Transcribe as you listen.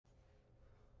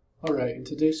Alright, in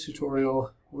today's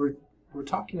tutorial, we're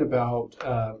talking about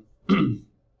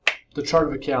the chart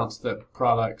of accounts that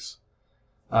products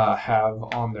have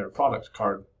on their product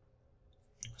card.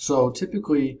 So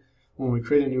typically, when we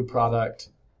create a new product,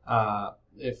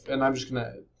 and I'm just going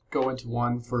to go into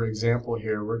one for example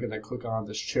here, we're going to click on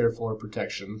this chair floor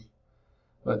protection.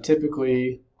 But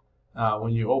typically,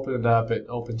 when you open it up, it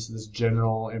opens this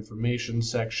general information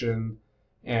section,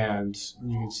 and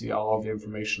you can see all of the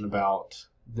information about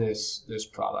this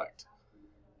product,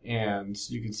 and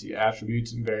you can see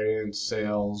attributes and variants,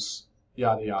 sales,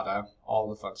 yada yada, all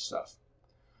the fun stuff.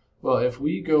 Well, if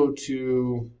we go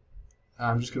to,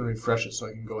 I'm just going to refresh it so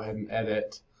I can go ahead and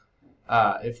edit.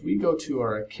 If we go to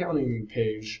our accounting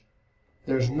page,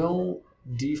 there's no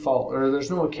default, or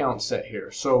there's no account set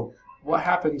here. So what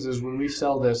happens is when we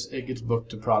sell this, it gets booked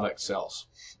to product sales.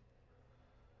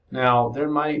 Now, there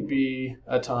might be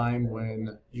a time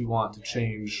when you want to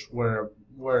change where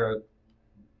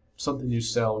something you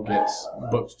sell gets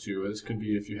booked to. This could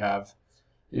be if you have,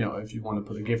 if you want to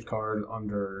put a gift card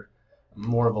under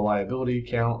more of a liability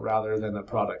account rather than a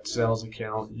product sales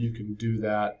account, you can do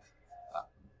that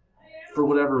for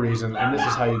whatever reason, and this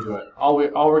is how you do it. All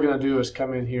we're going to do is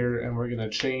come in here and we're going to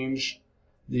change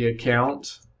the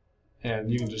account,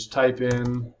 and you can just type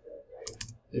in,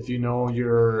 if you know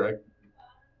your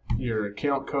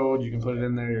account code, you can put it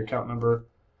in there, your account number,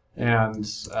 and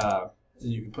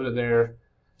you can put it there.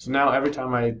 So now every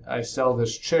time I sell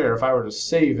this chair, if I were to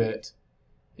save it,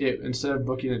 instead of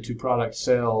booking it to product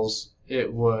sales,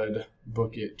 it would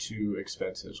book it to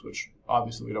expenses, which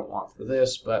obviously we don't want for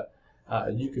this, but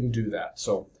you can do that.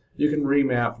 So you can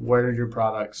remap where your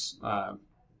products,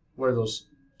 where those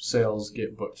sales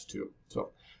get booked to.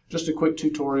 So just a quick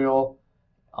tutorial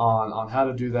on how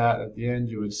to do that. At the end,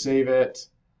 you would save it,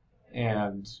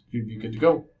 and you'd be good to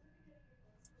go.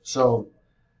 So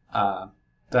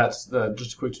that's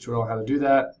just a quick tutorial on how to do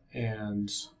that,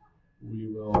 and we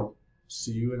will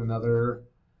see you in another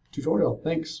tutorial.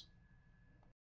 Thanks.